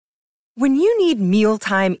When you need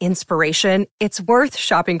mealtime inspiration, it's worth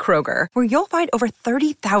shopping Kroger, where you'll find over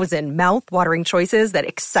 30,000 mouth-watering choices that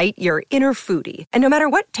excite your inner foodie. And no matter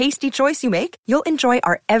what tasty choice you make, you'll enjoy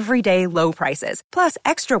our everyday low prices, plus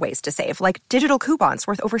extra ways to save, like digital coupons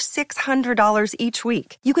worth over $600 each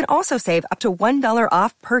week. You can also save up to $1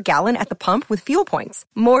 off per gallon at the pump with fuel points.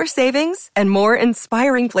 More savings and more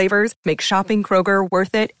inspiring flavors make shopping Kroger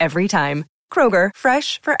worth it every time. Kroger,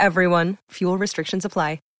 fresh for everyone. Fuel restrictions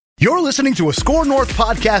apply. You're listening to a Score North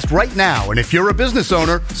podcast right now, and if you're a business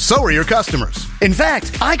owner, so are your customers. In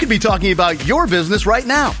fact, I could be talking about your business right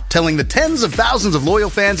now, telling the tens of thousands of loyal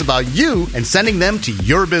fans about you and sending them to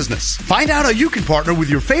your business. Find out how you can partner with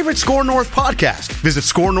your favorite Score North podcast. Visit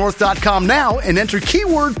scorenorth.com now and enter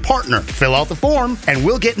keyword partner. Fill out the form, and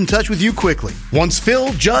we'll get in touch with you quickly. Once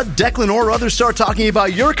Phil, Judd, Declan, or others start talking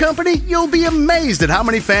about your company, you'll be amazed at how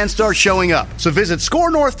many fans start showing up. So visit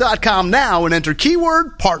scorenorth.com now and enter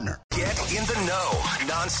keyword partner. Get in the know.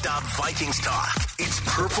 Non-stop Vikings talk. It's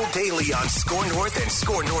Purple Daily on Score North and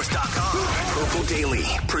ScoreNorth.com. Purple Daily,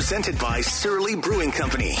 presented by Surly Brewing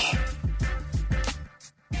Company.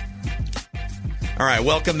 All right,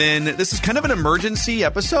 welcome in. This is kind of an emergency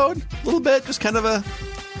episode, a little bit, just kind of a,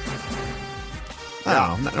 I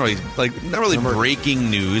don't know, not really breaking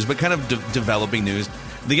news, but kind of developing news.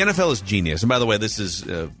 The NFL is genius. And by the way, this is,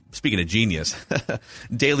 speaking of genius,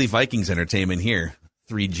 Daily Vikings Entertainment here.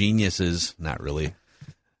 Three geniuses, not really.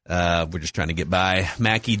 We're just trying to get by.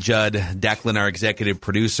 Mackie, Judd, Declan, our executive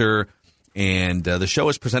producer. And the show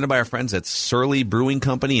is presented by our friends at Surly Brewing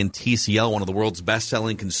Company and TCL, one of the world's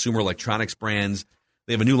best-selling consumer electronics brands.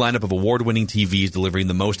 They have a new lineup of award-winning TVs delivering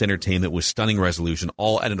the most entertainment with stunning resolution,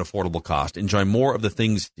 all at an affordable cost. Enjoy more of the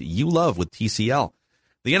things you love with TCL.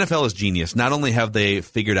 The NFL is genius. Not only have they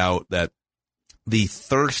figured out that the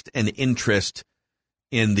thirst and interest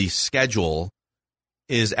in the schedule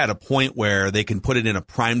is at a point where they can put it in a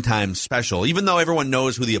primetime special. Even though everyone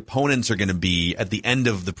knows who the opponents are going to be at the end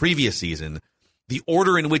of the previous season, the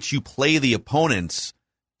order in which you play the opponents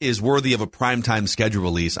is worthy of a primetime schedule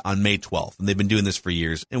release on May 12th. And they've been doing this for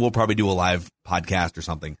years, and we'll probably do a live podcast or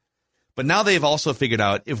something. But now they've also figured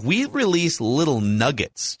out if we release little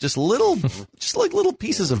nuggets, just like little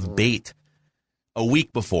pieces of bait a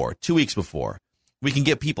week before, 2 weeks before, we can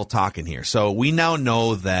get people talking here. So we now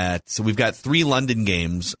know that we've got 3 London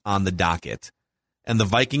games on the docket, and the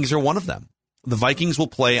Vikings are one of them. The Vikings will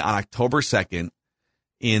play on October 2nd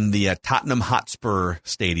in the Tottenham Hotspur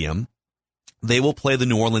Stadium. They will play the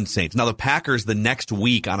New Orleans Saints. Now, the Packers, the next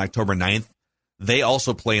week on October 9th, they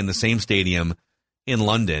also play in the same stadium in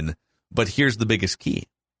London. But here's the biggest key.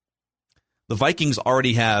 The Vikings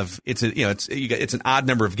already have, it's an odd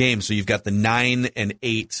number of games, so you've got the 9 and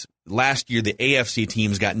 8. Last year, the AFC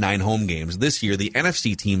teams got 9 home games. This year, the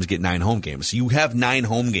NFC teams get 9 home games. So you have 9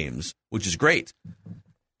 home games, which is great.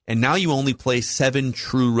 And now you only play 7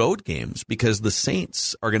 true road games because the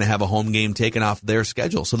Saints are going to have a home game taken off their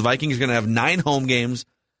schedule. So the Vikings are going to have 9 home games,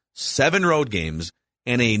 7 road games,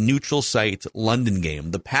 and a neutral site London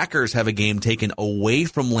game. The Packers have a game taken away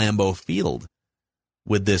from Lambeau Field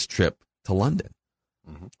with this trip to London.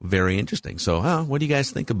 Very interesting. So, what do you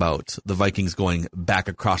guys think about the Vikings going back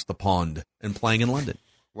across the pond and playing in London?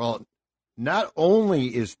 Well, not only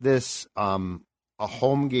is this a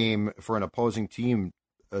home game for an opposing team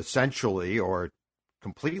essentially or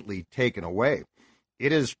completely taken away,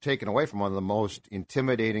 it is taken away from one of the most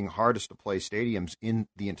intimidating, hardest to play stadiums in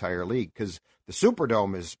the entire league because the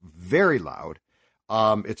Superdome is very loud.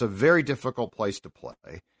 It's a very difficult place to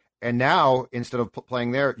play. And now, instead of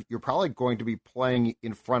playing there, you're probably going to be playing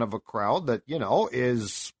in front of a crowd that,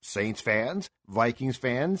 is Saints fans, Vikings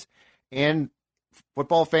fans, and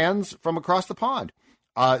football fans from across the pond.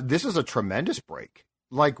 This is a tremendous break.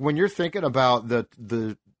 Like, when you're thinking about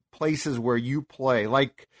the places where you play,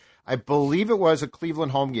 like, I believe it was a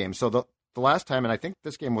Cleveland home game. So the last time, and I think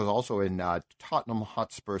this game was also in Tottenham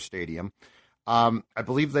Hotspur Stadium, I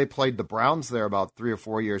believe they played the Browns there about 3 or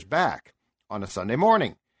 4 years back on a Sunday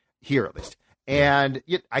morning. Here, at least. And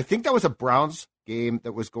I think that was a Browns game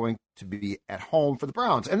that was going to be at home for the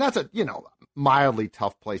Browns. And that's a, mildly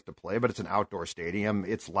tough place to play, but it's an outdoor stadium.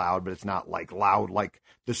 It's loud, but it's not loud like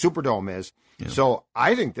the Superdome is. Yeah. So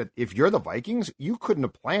I think that if you're the Vikings, you couldn't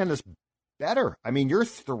have planned this better. I mean, you're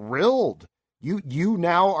thrilled. You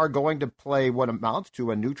now are going to play what amounts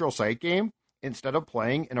to a neutral site game instead of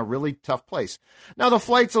playing in a really tough place. Now, the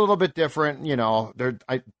flight's a little bit different. There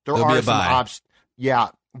are some obstacles. Yeah.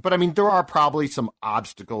 But, I mean, there are probably some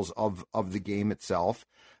obstacles of the game itself.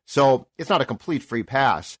 So it's not a complete free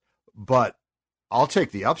pass. But I'll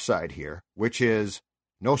take the upside here, which is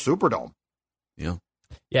no Superdome. Yeah.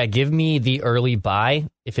 Yeah, give me the early bye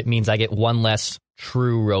if it means I get one less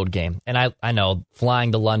true road game. And I know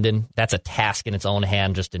flying to London, that's a task in its own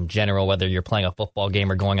hand just in general, whether you're playing a football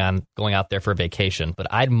game or going out there for a vacation. But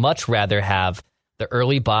I'd much rather have the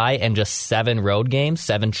early bye and just 7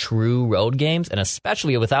 true road games, and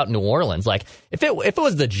especially without New Orleans. Like, if it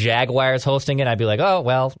was the Jaguars hosting it, I'd be like, oh,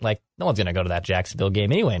 well, like, no one's going to go to that Jacksonville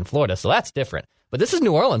game anyway in Florida, so that's different. But this is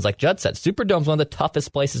New Orleans, like Judd said. Superdome's one of the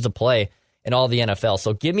toughest places to play in all the NFL.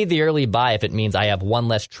 So give me the early bye if it means I have one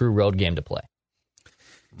less true road game to play.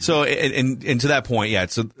 So, and to that point, yeah,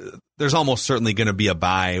 so there's almost certainly going to be a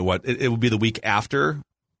bye. It will be the week after.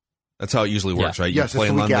 That's how it usually works, right? Yes, you play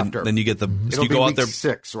it's the in week London, after. then you get the. It'll So you be go week out there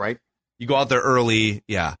 6, right? You go out there early.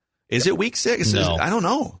 Yeah, is it week 6? No. I don't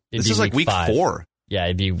know. It'd This be is like week 5. 4.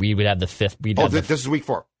 Yeah, we would have the 5th. This is week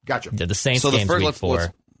 4. Gotcha. The Saints So the game's first- week let's-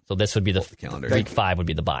 4. So this would be the calendar. week 5 would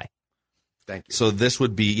be the bye. Thank you. So this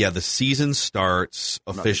would be the season starts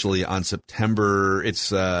officially on September. It's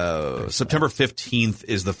September 15th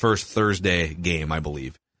is the first Thursday game, I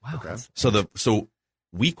believe. Wow. Okay. So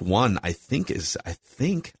week 1, I think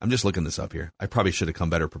I'm just looking this up here. I probably should have come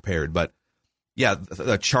better prepared, but yeah,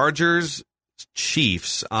 the Chargers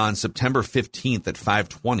Chiefs on September 15th at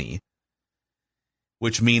 5:20,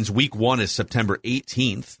 which means week 1 is September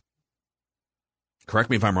 18th. Correct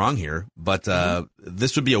me if I'm wrong here, but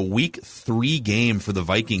this would be a week 3 game for the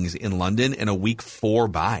Vikings in London and a week 4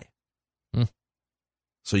 bye.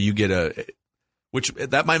 So you get which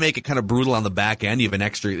that might make it kind of brutal on the back end. You have an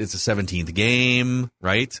extra, it's a 17th game,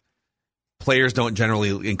 right? Players don't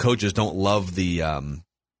generally, and coaches don't love they don't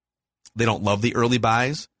love the early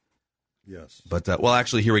buys. Yes. But, well,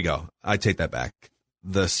 actually, here we go. I take that back.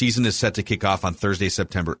 The season is set to kick off on Thursday,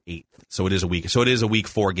 September 8th. So it is a week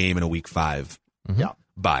 4 game and a week 5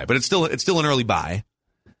 bye. But it's still an early bye.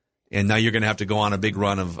 And now you're going to have to go on a big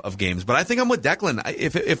run of games. But I think I'm with Declan.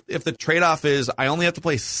 If the trade-off is I only have to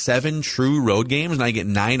play 7 true road games and I get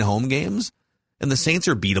 9 home games, and the Saints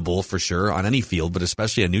are beatable for sure on any field, but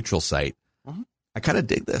especially a neutral site, I kind of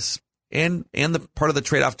dig this. And the part of the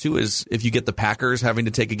trade-off, too, is if you get the Packers having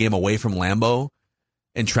to take a game away from Lambeau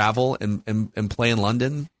and travel and play in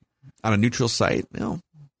London on a neutral site, and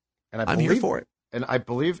I'm here for it. And I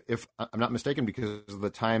believe, if I'm not mistaken, because of the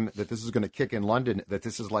time that this is going to kick in London, that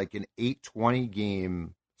this is like an 8:20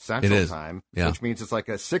 game Central Time, which means it's like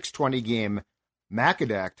a 6:20 game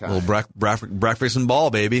Macadac time. A little breakfast and ball,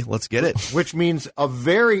 baby. Let's get it. Which means a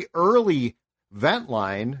very early vent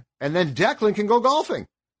line, and then Declan can go golfing.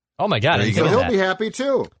 Oh my God! So he'll be happy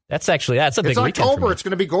too. That's a big weekend. It's October. It's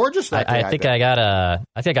going to be gorgeous that day. I think I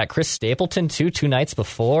got Chris Stapleton 2 nights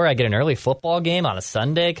before. I get an early football game on a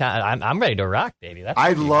Sunday. I'm ready to rock, baby. That's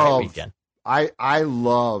a great weekend. I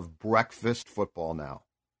love breakfast football now.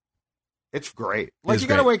 It's great. Like, you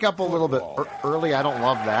got to wake up a little bit early. I don't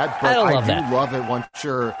love that, but I do love it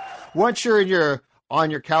once you're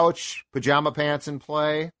on your couch, pajama pants in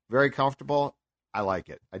play, very comfortable. I like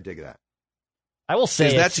it. I dig that. I will say,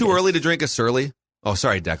 is that too early to drink a Surly? Oh,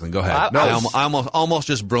 sorry, Declan. Go ahead. I almost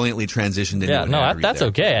just brilliantly transitioned into it. Yeah, that's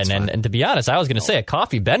okay. And to be honest, I was going to say a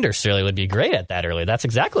coffee bender Surly would be great at that early. That's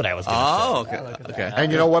exactly what I was going to say. Okay.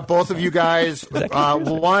 And you know what? Both of you guys,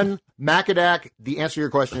 1, Macadac, the answer to your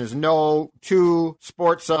question is no. 2,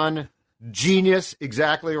 Sports Sun, genius,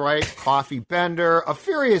 exactly right. Coffee bender. A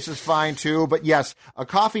Furious is fine too, but yes, a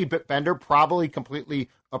coffee bender probably completely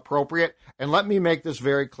appropriate. And let me make this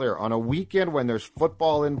very clear. On a weekend when there's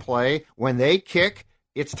football in play, when they kick,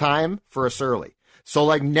 it's time for a Surly.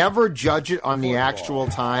 So, never judge it on the actual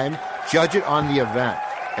time. Judge it on the event.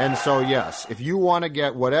 And so, yes, if you want to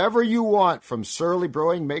get whatever you want from Surly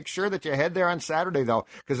Brewing, make sure that you head there on Saturday, though,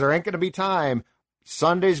 because there ain't going to be time.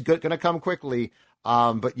 Sunday's going to come quickly.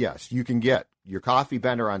 But, yes, you can get your coffee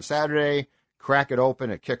bender on Saturday, crack it open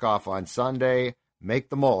at kickoff on Sunday. Make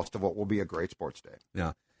the most of what will be a great sports day.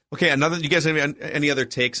 Yeah. Okay. You guys have any other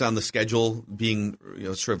takes on the schedule being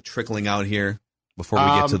sort of trickling out here before we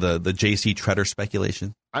get to the JC Treader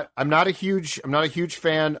speculation? I'm not a huge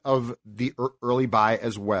fan of the early bye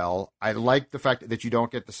as well. I like the fact that you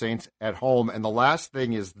don't get the Saints at home. And the last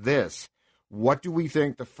thing is this: what do we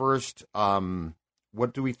think the first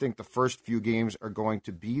few games are going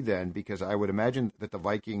to be then? Because I would imagine that the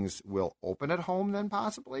Vikings will open at home then,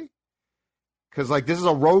 possibly. Because, this is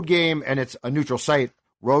a road game, and it's a neutral site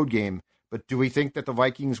road game. But do we think that the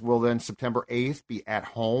Vikings will then, September 8th, be at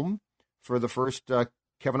home for the first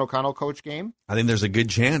Kevin O'Connell coach game? I think there's a good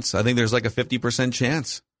chance. I think there's like a 50%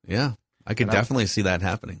 chance. Yeah, I could definitely see that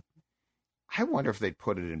happening. I wonder if they'd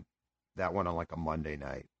put it in that one on, a Monday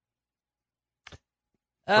night.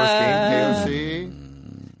 First game,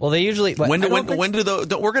 KOC. Well, they usually We're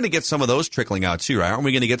going to get some of those trickling out too, right? Aren't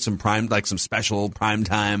we going to get some some special prime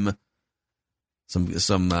time, some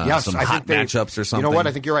hot matchups or something? You know what?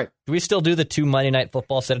 I think you're right. Do we still do the 2 Monday Night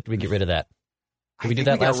Football setup? Do we get rid of that? Did we do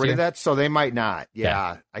that last year? We got rid of that, so they might not.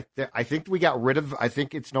 Yeah. I think we got rid of. I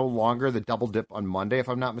think it's no longer the double dip on Monday, if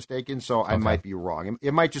I'm not mistaken. So I might be wrong.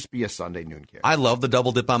 It might just be a Sunday noon kick. I love the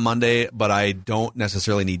double dip on Monday, but I don't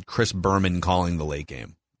necessarily need Chris Berman calling the late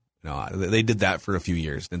game. No, they did that for a few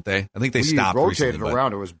years, didn't they? I think they stopped. Rotated recently,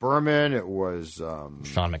 around. It was Berman. It was Sean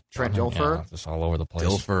McDermott, Trent Dilfer. Just all over the place.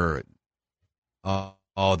 Dilfer. The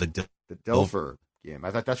Dilfer game.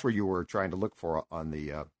 I thought that's where you were trying to look for on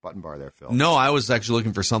the button bar there, Phil. No, I was actually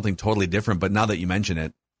looking for something totally different, but now that you mention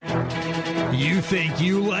it. You think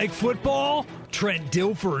you like football? Trent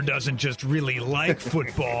Dilfer doesn't just really like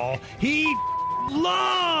football. He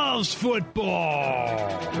loves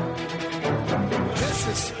football. This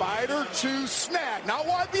is Spider 2 Snag. Not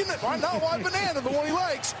White Banana, the one he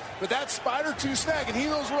likes, but that's Spider 2 Snag, and he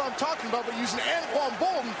knows what I'm talking about, but using Anquan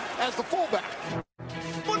Bolton as the fullback.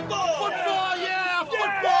 Football! Football, yeah!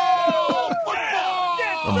 Football! Football!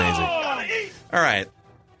 Amazing. All right.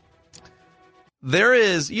 There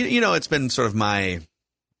is, it's been sort of my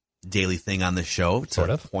daily thing on this show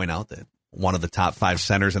to point out that one of the top 5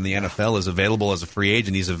 centers in the NFL is available as a free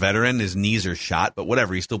agent. He's a veteran. His knees are shot, but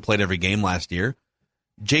whatever. He still played every game last year.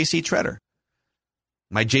 J.C. Tretter.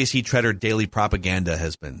 My J.C. Tretter daily propaganda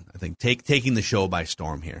has been, I think, taking the show by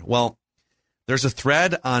storm here. Well, there's a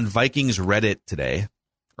thread on Vikings Reddit today,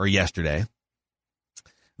 or yesterday,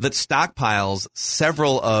 that stockpiles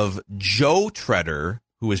several of Joe Tretter,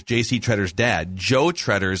 who is J.C. Tretter's dad, Joe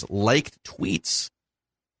Tretter's liked tweets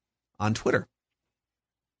on Twitter.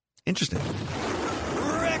 Interesting.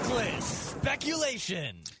 Reckless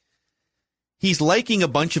speculation. He's liking a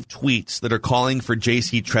bunch of tweets that are calling for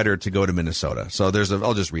J.C. Tretter to go to Minnesota. So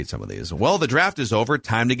I'll just read some of these. Well, the draft is over.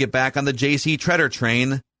 Time to get back on the J.C. Tretter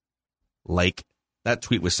train. Like, that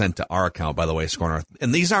tweet was sent to our account, by the way, Score North.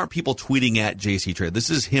 And these aren't people tweeting at J.C. Tretter.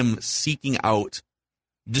 This is him seeking out.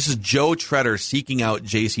 This is Joe Tretter seeking out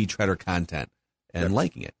J.C. Tretter content and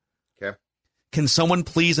liking it. Okay. Can someone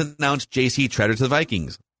please announce J.C. Tretter to the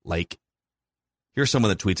Vikings? Like, here's someone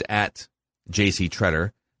that tweets at J.C.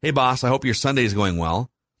 Tretter. Hey, boss, I hope your Sunday is going well.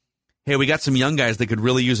 Hey, we got some young guys that could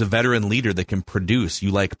really use a veteran leader that can produce. You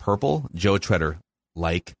like purple? Joe Tretter.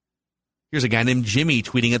 Like. Here's a guy named Jimmy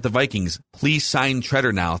tweeting at the Vikings. Please sign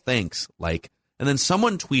Tretter now. Thanks. Like. And then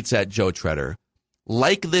someone tweets at Joe Tretter.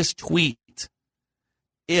 Like this tweet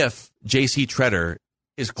if J.C. Tretter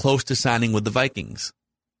is close to signing with the Vikings.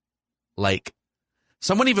 Like.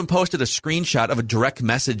 Someone even posted a screenshot of a direct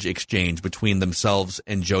message exchange between themselves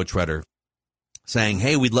and Joe Tretter saying,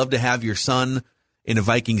 hey, we'd love to have your son in a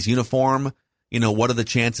Vikings uniform. What are the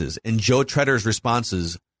chances? And Joe Tretter's response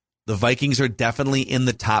is, the Vikings are definitely in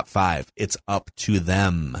the top 5. It's up to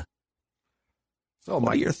them. So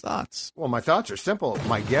what are your thoughts? Well, my thoughts are simple.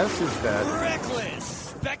 My guess is that reckless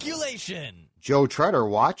speculation. Joe Tretter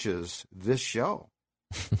watches this show.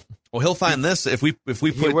 Well, he'll find this if we put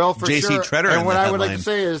J.C. Sure. Tretter and in what the I headline. would like to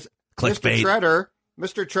say is, Clickbait.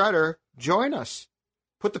 Mr. Tretter, join us.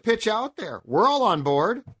 Put the pitch out there. We're all on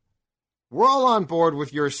board. We're all on board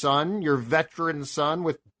with your son, your veteran son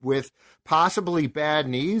with possibly bad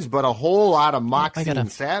knees, but a whole lot of moxie and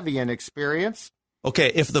savvy and experience.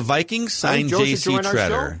 Okay, if the Vikings sign J.C.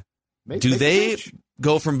 Tretter, do they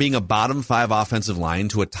go from being a bottom 5 offensive line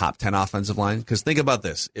to a top 10 offensive line? Because think about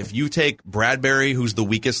this. If you take Bradbury, who's the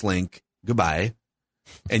weakest link, goodbye,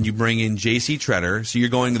 and you bring in J.C. Tretter, so you're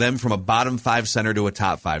going them from a bottom 5 center to a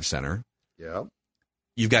top 5 center. Yeah.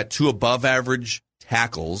 You've got 2 above-average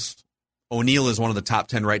tackles. O'Neal is one of the top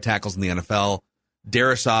 10 right tackles in the NFL.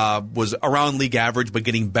 Darisaw was around league average, but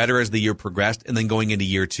getting better as the year progressed. And then going into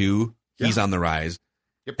year 2, he's on the rise.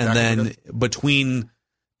 Yep, and then between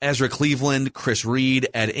Ezra Cleveland, Chris Reed,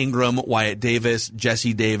 Ed Ingram, Wyatt Davis,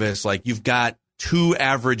 Jesse Davis, like you've got 2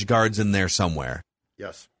 average guards in there somewhere.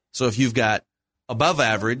 Yes. So if you've got above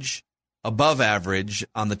average on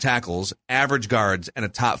the tackles, average guards, and a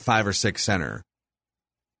top 5 or 6 center,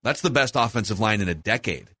 that's the best offensive line in a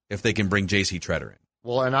decade if they can bring J.C. Tretter in.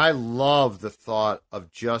 Well, and I love the thought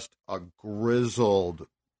of just a grizzled,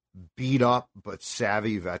 beat-up but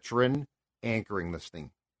savvy veteran anchoring this thing.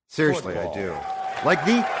 Seriously, I do. Like,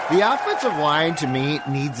 the offensive line, to me,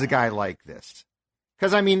 needs a guy like this.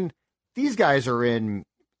 Because, I mean, these guys are in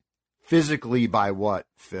physically by what,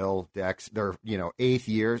 Phil, Dex? They're, 8th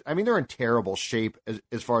years. I mean, they're in terrible shape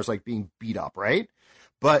as far as, like, being beat up, right?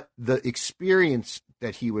 But the experience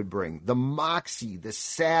that he would bring. The moxie, the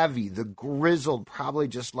savvy, the grizzled, probably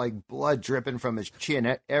just like blood dripping from his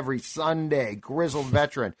chin every Sunday, grizzled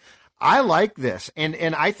veteran. I like this. And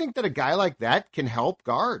I think that a guy like that can help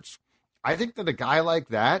guards. I think that a guy like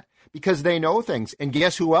that, because they know things. And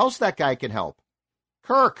guess who else that guy can help?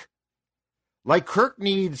 Kirk. Like Kirk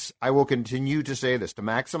needs, I will continue to say this, to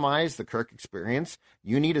maximize the Kirk experience,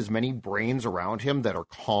 you need as many brains around him that are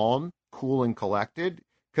calm, cool, and collected,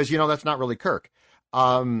 because, that's not really Kirk.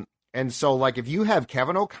 And so, like, if you have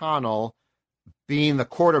Kevin O'Connell being the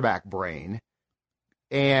quarterback brain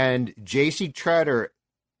and J.C. Tretter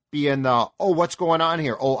being the, what's going on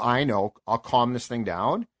here? Oh, I know, I'll calm this thing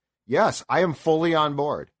down. Yes, I am fully on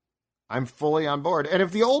board. I'm fully on board. And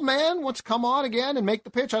if the old man wants to come on again and make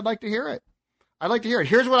the pitch, I'd like to hear it.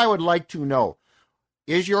 Here's what I would like to know.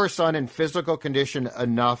 Is your son in physical condition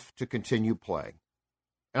enough to continue playing?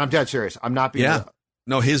 And I'm dead serious. I'm not being a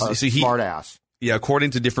smart ass. Yeah,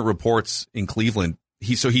 according to different reports in Cleveland,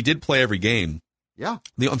 he did play every game. Yeah.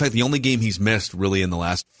 In fact, the only game he's missed really in the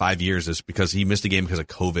last 5 years is because he missed a game because of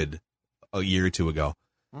COVID a year or two ago.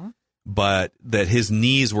 Mm-hmm. But that his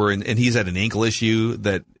knees were and he's had an ankle issue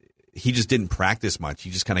that he just didn't practice much. He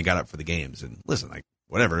just kind of got up for the games. And listen, like,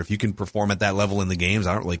 whatever, if you can perform at that level in the games,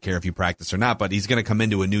 I don't really care if you practice or not, but he's going to come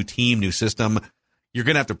into a new team, new system. You're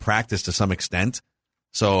going to have to practice to some extent.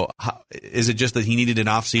 So is it just that he needed an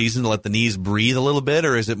off season to let the knees breathe a little bit,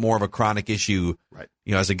 or is it more of a chronic issue, right,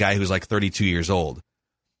 as a guy who's like 32 years old?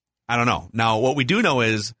 I don't know. Now, what we do know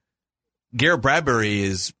is Garrett Bradbury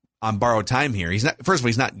is on borrowed time here. First of all,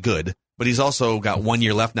 he's not good, but he's also got 1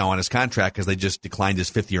 year left now on his contract because they just declined his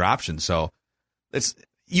fifth-year option. So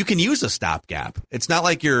you can use a stopgap. It's not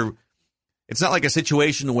like a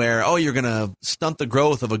situation where, you're going to stunt the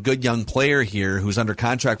growth of a good young player here who's under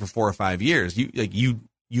contract for 4 or 5 years. You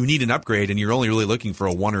need an upgrade, and you're only really looking for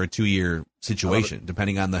a 1 or a 2 year situation,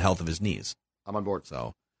 depending on the health of his knees. I'm on board.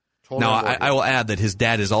 So now I will add that his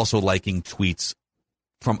dad is also liking tweets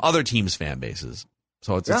from other teams' fan bases.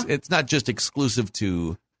 So it's not just exclusive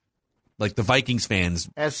to like the Vikings fans.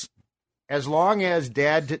 As long as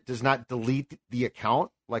dad does not delete the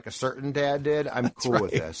account like a certain dad did, I'm cool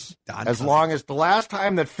with this. As long as the last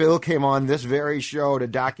time that Phil came on this very show to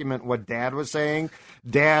document what dad was saying,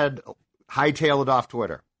 dad hightailed it off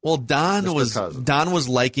Twitter. Well, Don was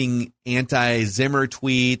liking anti-Zimmer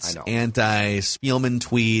tweets, anti-Spielman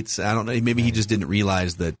tweets. I don't know. Maybe he just didn't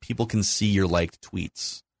realize that people can see your liked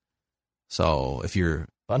tweets. So if you're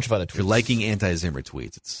if you're liking anti-Zimmer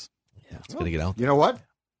tweets, it's going to get out. You know what?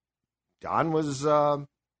 Don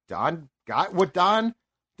got what Don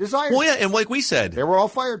desired. Well, yeah, and like we said, they were all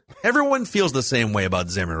fired. Everyone feels the same way about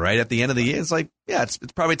Zimmer, right? At the end of the year, it's like, it's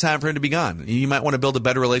probably time for him to be gone. You might want to build a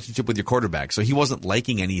better relationship with your quarterback. So he wasn't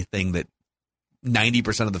liking anything that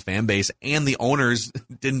 90% of the fan base and the owners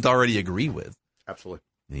didn't already agree with. Absolutely.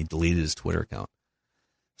 And he deleted his Twitter account.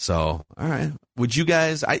 So, all right. Would you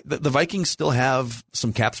guys, the Vikings still have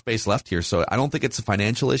some cap space left here, so I don't think it's a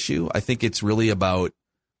financial issue. I think it's really about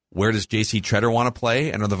where does J.C. Tretter want to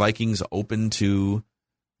play, and are the Vikings open to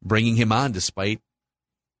bringing him on despite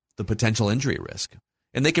the potential injury risk?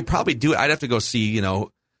 And they could probably do it. I'd have to go see,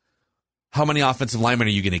 how many offensive linemen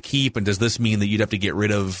are you going to keep, and does this mean that you'd have to get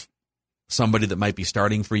rid of somebody that might be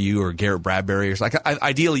starting for you, or Garrett Bradbury? Or like,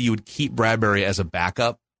 ideally, you would keep Bradbury as a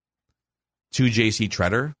backup to J.C.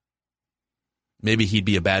 Tretter. Maybe he'd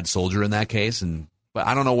be a bad soldier in that case, but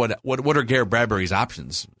I don't know what are Garrett Bradbury's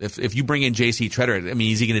options. If you bring in J.C. Tretter, I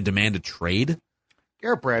mean, is he going to demand a trade?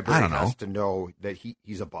 Garrett Bradbury has to know that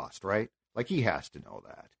he's a bust, right? Like, he has to know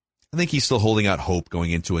that. I think he's still holding out hope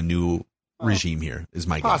going into a new regime here, is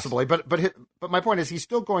my guess. Possibly, but my point is he's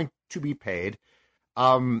still going to be paid.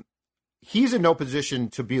 He's in no position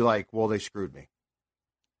to be like, well, they screwed me.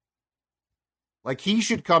 Like, he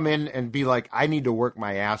should come in and be like, I need to work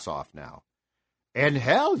my ass off now. And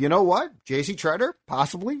hell, you know what? J.C. Tretter,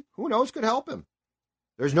 possibly, who knows, could help him.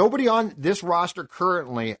 There's nobody on this roster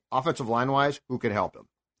currently, offensive line-wise, who could help him.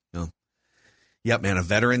 No. Yep, man, a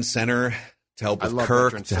veteran center to help with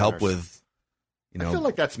Kirk, to help with, I feel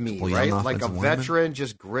like that's me, right? Like a veteran,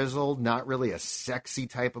 just grizzled, not really a sexy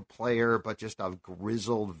type of player, but just a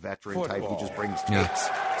grizzled veteran type who just brings takes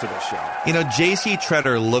to the show. J.C.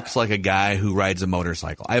 Tretter looks like a guy who rides a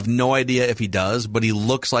motorcycle. I have no idea if he does, but he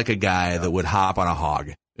looks like a guy that would hop on a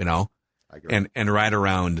hog, I agree. And ride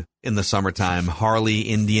around in the summertime, Harley,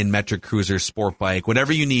 Indian, Metric Cruiser, sport bike,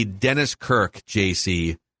 whatever you need. Dennis Kirk,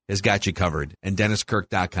 JC, has got you covered, and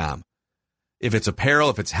DennisKirk.com. If it's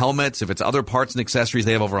apparel, if it's helmets, if it's other parts and accessories,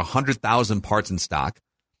 they have over 100,000 parts in stock.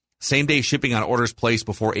 Same-day shipping on orders placed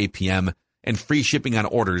before 8 p.m. and free shipping on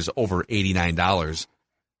orders over $89.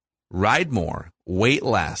 Ride more, Wait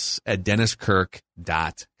less at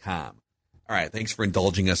DennisKirk.com. All right, thanks for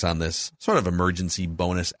indulging us on this sort of emergency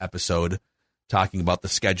bonus episode talking about the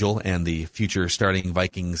schedule and the future starting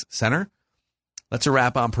Vikings center. That's a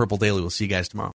wrap on Purple Daily. We'll see you guys tomorrow.